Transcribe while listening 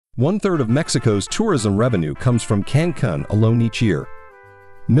1/3 of Mexico's tourism revenue comes from Cancun alone each year.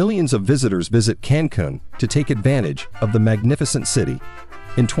 Millions of visitors visit Cancun to take advantage of the magnificent city.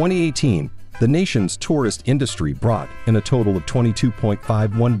 In 2018, the nation's tourist industry brought in a total of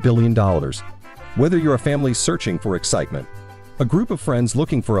 $22.51 billion. Whether you're a family searching for excitement, a group of friends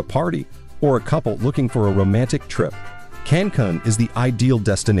looking for a party, or a couple looking for a romantic trip, Cancun is the ideal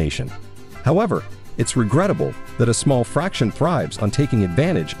destination. However, it's regrettable that a small fraction thrives on taking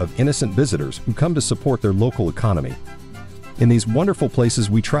advantage of innocent visitors who come to support their local economy. In these wonderful places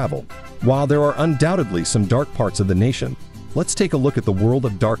we travel, while there are undoubtedly some dark parts of the nation, let's take a look at the world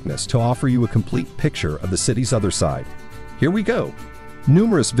of darkness to offer you a complete picture of the city's other side. Here we go.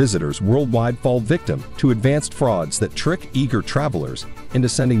 Numerous visitors worldwide fall victim to advanced frauds that trick eager travelers into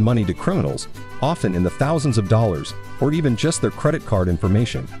sending money to criminals, often in the thousands of dollars, or even just their credit card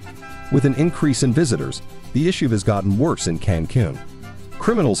information. With an increase in visitors, the issue has gotten worse in Cancun.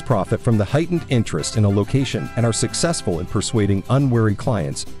 Criminals profit from the heightened interest in a location and are successful in persuading unwary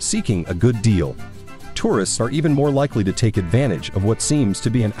clients seeking a good deal. Tourists are even more likely to take advantage of what seems to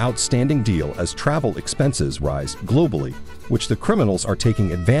be an outstanding deal as travel expenses rise globally, which the criminals are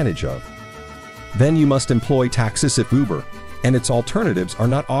taking advantage of. Then you must employ taxis if Uber and its alternatives are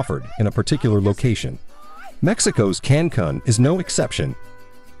not offered in a particular location. Mexico's Cancun is no exception.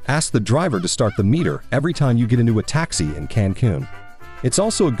 Ask the driver to start the meter every time you get into a taxi in Cancun. It's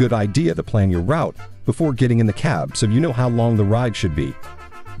also a good idea to plan your route before getting in the cab so you know how long the ride should be.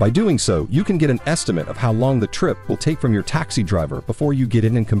 By doing so, you can get an estimate of how long the trip will take from your taxi driver before you get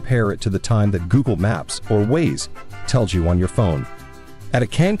in and compare it to the time that Google Maps or Waze tells you on your phone. At a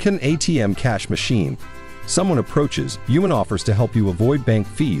Cancun ATM cash machine, someone approaches you and offers to help you avoid bank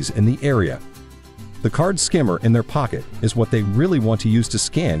fees in the area. The card skimmer in their pocket is what they really want to use to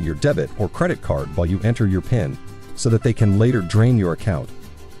scan your debit or credit card while you enter your PIN, so that they can later drain your account.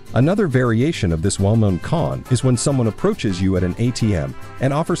 Another variation of this well-known con is when someone approaches you at an ATM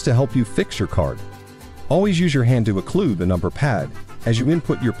and offers to help you fix your card. Always use your hand to occlude the number pad as you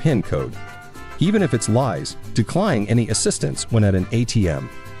input your PIN code. Even if it's lies, decline any assistance when at an ATM.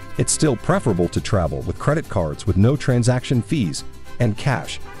 It's still preferable to travel with credit cards with no transaction fees and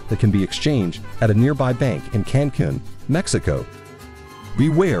cash that can be exchanged at a nearby bank in Cancun, Mexico.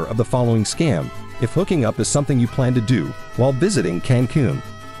 Beware of the following scam if hooking up is something you plan to do while visiting Cancun.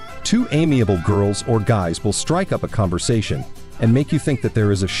 Two amiable girls or guys will strike up a conversation and make you think that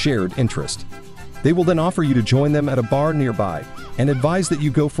there is a shared interest. They will then offer you to join them at a bar nearby and advise that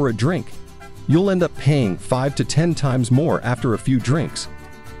you go for a drink. You'll end up paying 5 to 10 times more after a few drinks.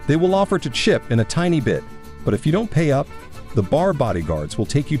 They will offer to chip in a tiny bit, but if you don't pay up, the bar bodyguards will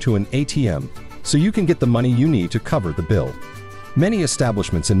take you to an ATM so you can get the money you need to cover the bill. Many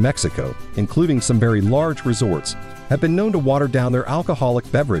establishments in Mexico, including some very large resorts, have been known to water down their alcoholic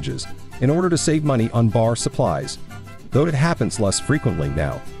beverages in order to save money on bar supplies. Though it happens less frequently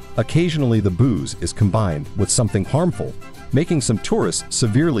now, occasionally the booze is combined with something harmful, making some tourists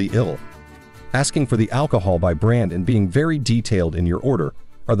severely ill. Asking for the alcohol by brand and being very detailed in your order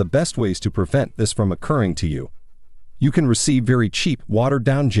are the best ways to prevent this from occurring to you. You can receive very cheap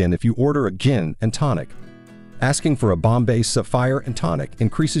watered-down gin if you order a gin and tonic. Asking for a Bombay Sapphire and tonic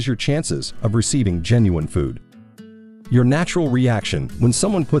increases your chances of receiving genuine food. Your natural reaction when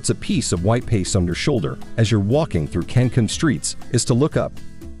someone puts a piece of white paste on your shoulder as you're walking through Cancun streets is to look up,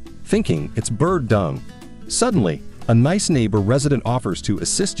 thinking it's bird dung. Suddenly, a nice neighbor resident offers to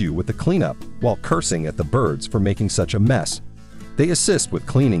assist you with the cleanup while cursing at the birds for making such a mess. They assist with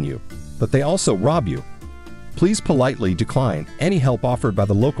cleaning you, but they also rob you. Please politely decline any help offered by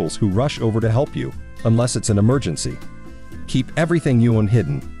the locals who rush over to help you, unless it's an emergency. Keep everything you own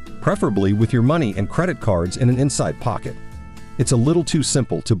hidden, preferably with your money and credit cards in an inside pocket. It's a little too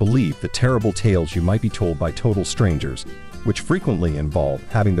simple to believe the terrible tales you might be told by total strangers, which frequently involve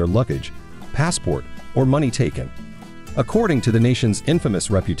having their luggage, passport, or money taken. According to the nation's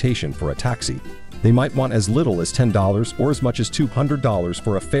infamous reputation for a taxi, they might want as little as $10 or as much as $200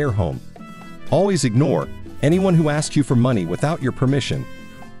 for a fare home. Always ignore anyone who asks you for money without your permission.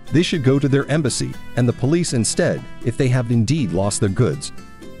 They should go to their embassy and the police instead if they have indeed lost their goods.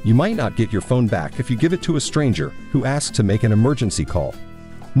 You might not get your phone back if you give it to a stranger who asks to make an emergency call.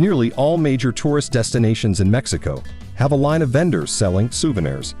 Nearly all major tourist destinations in Mexico have a line of vendors selling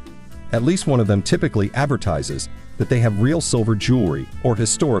souvenirs. At least one of them typically advertises that they have real silver jewelry or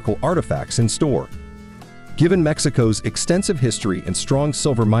historical artifacts in store. Given Mexico's extensive history and strong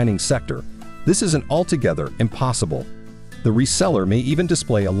silver mining sector, this isn't altogether impossible. The reseller may even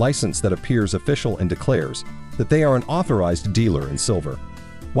display a license that appears official and declares that they are an authorized dealer in silver.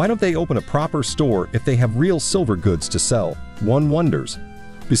 Why don't they open a proper store if they have real silver goods to sell? One wonders.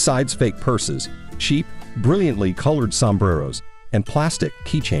 Besides fake purses, cheap, brilliantly colored sombreros, and plastic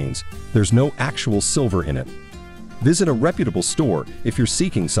keychains, there's no actual silver in it. Visit a reputable store if you're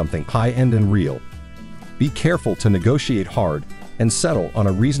seeking something high-end and real. Be careful to negotiate hard and settle on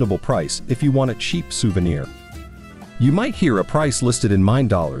a reasonable price if you want a cheap souvenir. You might hear a price listed in mine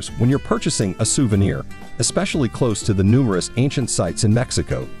dollars when you're purchasing a souvenir, especially close to the numerous ancient sites in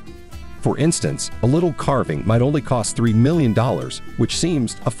Mexico. For instance, a little carving might only cost $3 million, which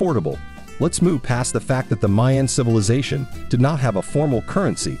seems affordable. Let's move past the fact that the Mayan civilization did not have a formal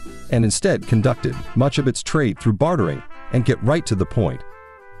currency and instead conducted much of its trade through bartering, and get right to the point.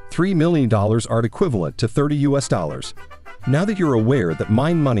 $3 million are equivalent to $30 US. Now that you're aware that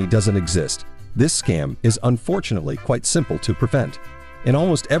Mayan money doesn't exist, this scam is unfortunately quite simple to prevent. In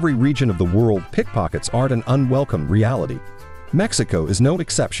almost every region of the world, pickpockets aren't an unwelcome reality. Mexico is no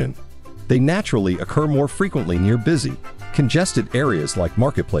exception. They naturally occur more frequently near busy, congested areas like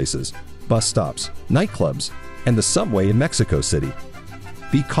marketplaces, bus stops, nightclubs, and the subway in Mexico City.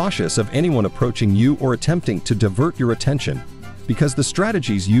 Be cautious of anyone approaching you or attempting to divert your attention, because the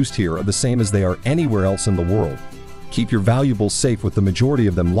strategies used here are the same as they are anywhere else in the world. Keep your valuables safe with the majority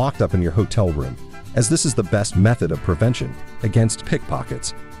of them locked up in your hotel room, as this is the best method of prevention against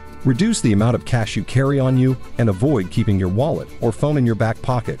pickpockets. Reduce the amount of cash you carry on you and avoid keeping your wallet or phone in your back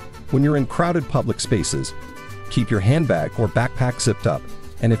pocket when you're in crowded public spaces. Keep your handbag or backpack zipped up,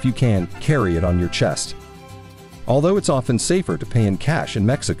 and if you can, carry it on your chest. Although it's often safer to pay in cash in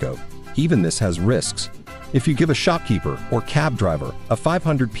Mexico, even this has risks. If you give a shopkeeper or cab driver a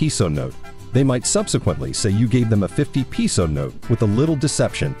 500 peso note, they might subsequently say you gave them a 50 peso note with a little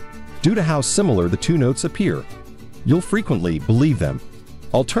deception. Due to how similar the two notes appear, you'll frequently believe them.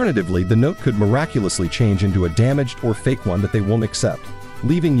 Alternatively, the note could miraculously change into a damaged or fake one that they won't accept,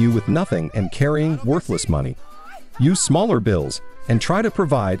 leaving you with nothing and carrying worthless money. Use smaller bills and try to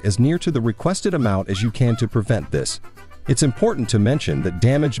provide as near to the requested amount as you can to prevent this. It's important to mention that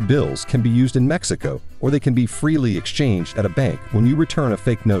damaged bills can be used in Mexico, or they can be freely exchanged at a bank when you return a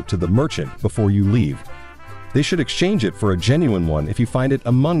fake note to the merchant before you leave. They should exchange it for a genuine one if you find it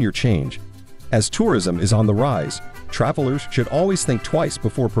among your change. As tourism is on the rise, travelers should always think twice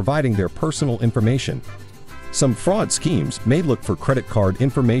before providing their personal information. Some fraud schemes may look for credit card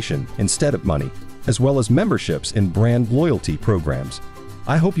information instead of money, as well as memberships in brand loyalty programs.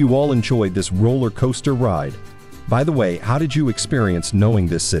 I hope you all enjoyed this roller coaster ride. By the way, how did you experience knowing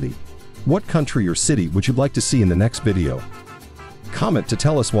this city? What country or city would you like to see in the next video? Comment to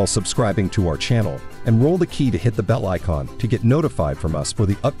tell us while subscribing to our channel, and roll the key to hit the bell icon to get notified from us for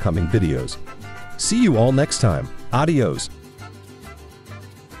the upcoming videos. See you all next time. Adios.